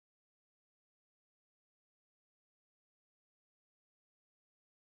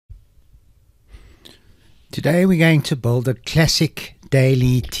Today we're going to build a classic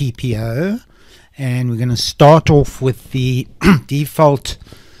daily TPO, and we're going to start off with the default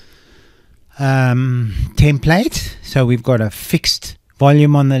template. So we've got a fixed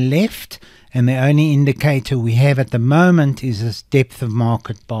volume on the left, and the only indicator we have at the moment is this depth of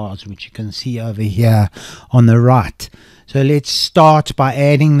market bars, which you can see over here on the right. So let's start by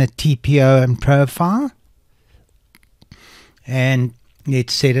adding the TPO and profile, and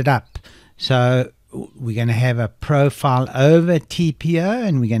let's set it up. So we're going to have a profile over TPO,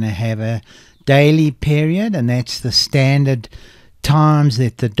 and we're going to have a daily period, and that's the standard times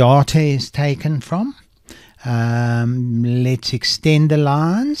that the data is taken from. Let's extend the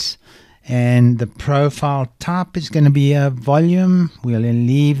lines, and the profile type is going to be a volume. We'll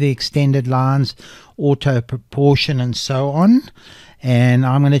leave the extended lines, auto proportion, and so on. And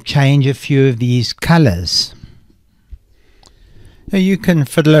I'm going to change a few of these colors. You can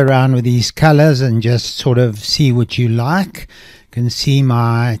fiddle around with these colors and just sort of see what you like. You can see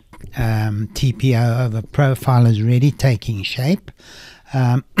my TPO over profile is already taking shape.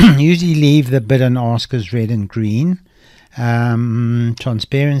 Usually leave the bid and ask as red and green.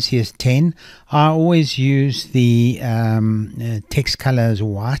 Transparency is 10. I always use the text color as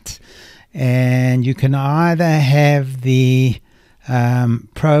white, and you can either have the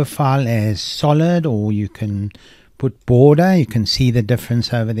profile as solid, or you can put border. You can see the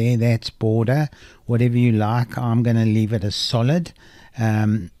difference over there. That's border. Whatever you like. I'm going to leave it as solid.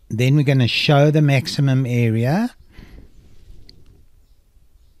 Then we're going to show the maximum area.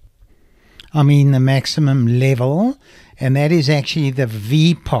 The maximum level, and that is actually the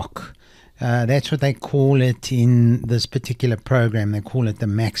VPOC. That's what they call it in this particular program. They call it the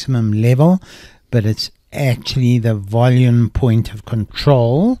maximum level, but it's actually the volume point of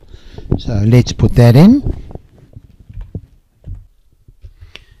control. So let's put that in.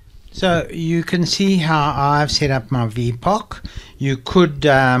 So you can see how I've set up my VPOC. You could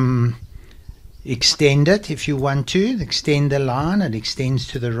extend it if you want to. Extend the line, it extends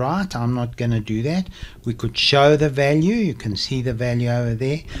to the right. I'm not going to do that. We could show the value. You can see the value over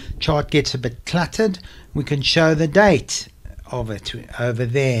there. Chart gets a bit cluttered. We can show the date of it over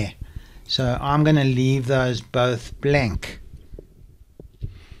there. So I'm going to leave those both blank.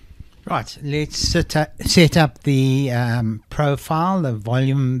 Right, let's set up the profile, the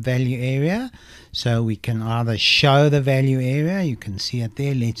volume value area. So we can either show the value area, you can see it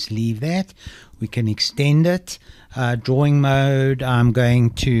there, let's leave that. We can extend it. Drawing mode, I'm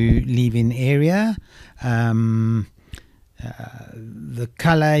going to leave in area. The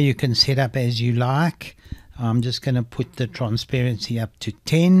color you can set up as you like. I'm just going to put the transparency up to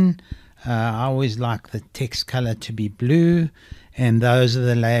 10. I always like the text color to be blue. And those are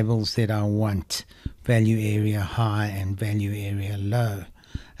the labels that I want: value area high and value area low.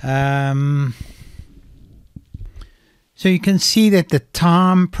 So you can see that the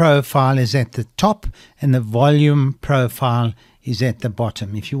time profile is at the top and the volume profile is at the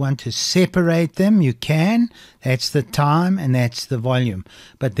bottom. If you want to separate them, you can. That's the time and that's the volume.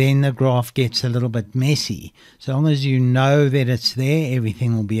 But then the graph gets a little bit messy. So long as you know that it's there,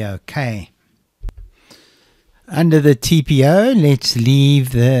 everything will be okay. Under the TPO, let's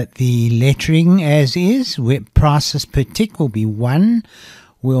leave the lettering as is. Prices per tick will be 1.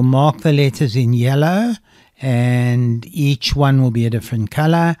 We'll mark the letters in yellow, and each one will be a different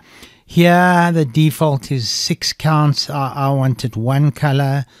color. Here the default is 6 counts. I wanted 1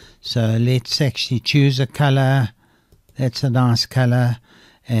 color, so let's actually choose a color. That's a nice color,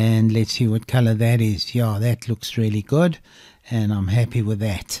 and let's see what color that is. Yeah, that looks really good, and I'm happy with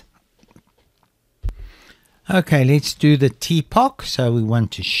that. Okay, let's do the TPOC. So we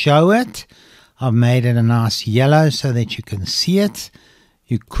want to show it. I've made it a nice yellow so that you can see it.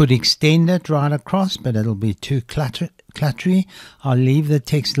 You could extend it right across, but it'll be too cluttery. I'll leave the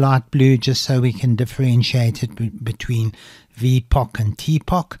text light blue just so we can differentiate it between VPOC and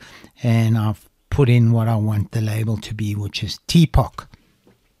TPOC. And I've put in what I want the label to be, which is TPOC.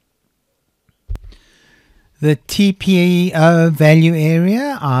 The TPO value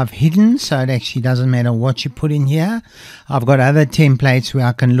area I've hidden, so it actually doesn't matter what you put in here. I've got other templates where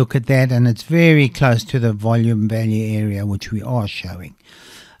I can look at that, and it's very close to the volume value area, which we are showing.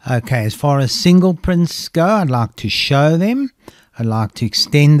 Okay, as far as single prints go, I'd like to show them. I'd like to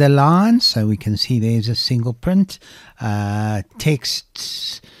extend the line so we can see there's a single print.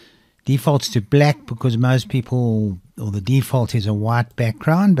 Texts defaults to black because most people, or the default is a white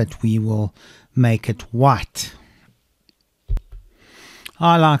background, but we will make it white.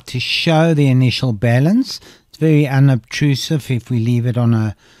 I like to show the initial balance. It's very unobtrusive if we leave it on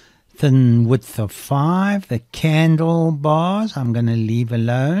a thin width of 5. The candle bars I'm going to leave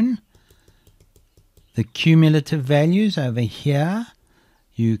alone. the cumulative values over here,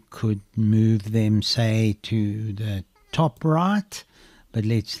 you could move them, say, to the top right, but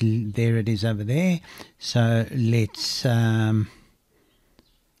there it is over there. So let's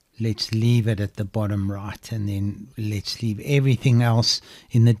leave it at the bottom right, and then let's leave everything else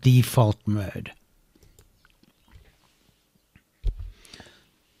in the default mode.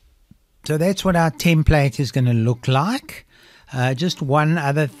 So that's what our template is going to look like. Just one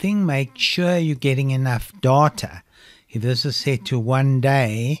other thing, make sure you're getting enough data. If this is set to 1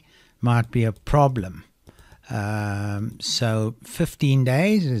 day, might be a problem. So 15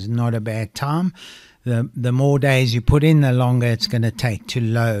 days is not a bad time. The more days you put in, the longer it's going to take to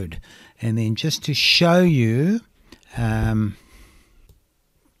load. And then just to show you,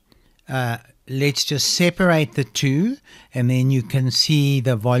 let's just separate the two, and then you can see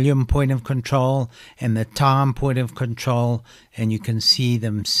the volume point of control and the time point of control, and you can see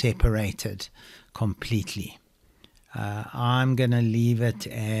them separated completely. I'm going to leave it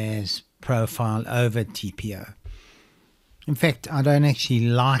as profile over TPO. In fact, I don't actually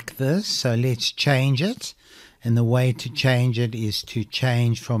like this, so let's change it. And the way to change it is to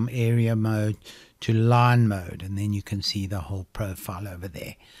change from area mode to line mode, and then you can see the whole profile over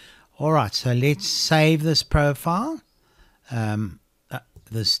there. All right, so let's save this profile,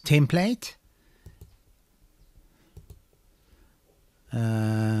 this template.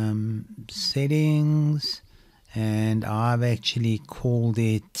 Settings, and I've actually called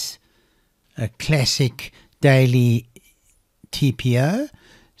it a classic daily TPO.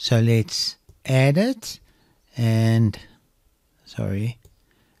 So let's add it, and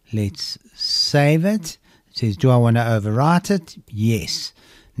let's save it. It says, do I want to overwrite it? Yes.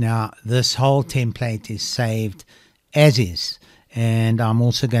 Now this whole template is saved as is, and I'm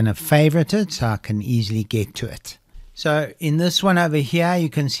also going to favorite it so I can easily get to it. So in this one over here, you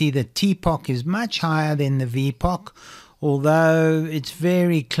can see the TPOC is much higher than the VPOC, although it's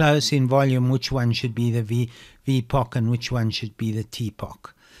very close in volume which one should be the VPOC and which one should be the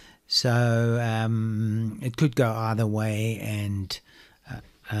TPOC. So it could go either way, and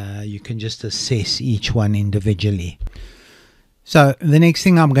you can just assess each one individually. So the next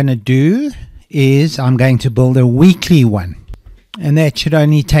thing I'm going to do is I'm going to build a weekly one, and that should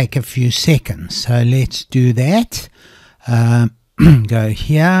only take a few seconds. So let's do that. Go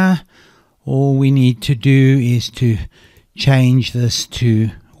here. All we need to do is to change this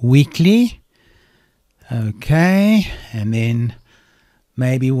to weekly. Okay, and then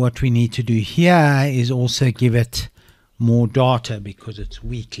maybe what we need to do here is also give it more data because it's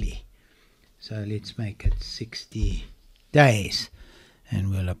weekly. So let's make it 60 days, and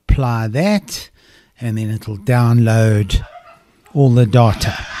we'll apply that, and then it'll download all the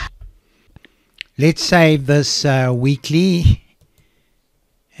data. Let's save this weekly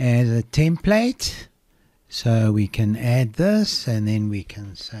as a template, so we can add this, and then we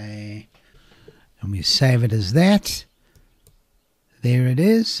can say, and we save it as that. There it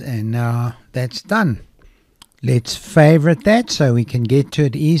is, and now that's done. Let's favorite that so we can get to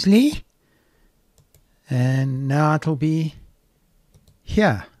it easily. And now it'll be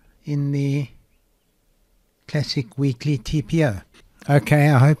here in the classic weekly TPO. Okay,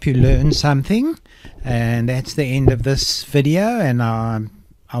 I hope you learned something, and that's the end of this video, and I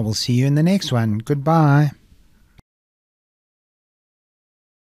will see you in the next one. Goodbye.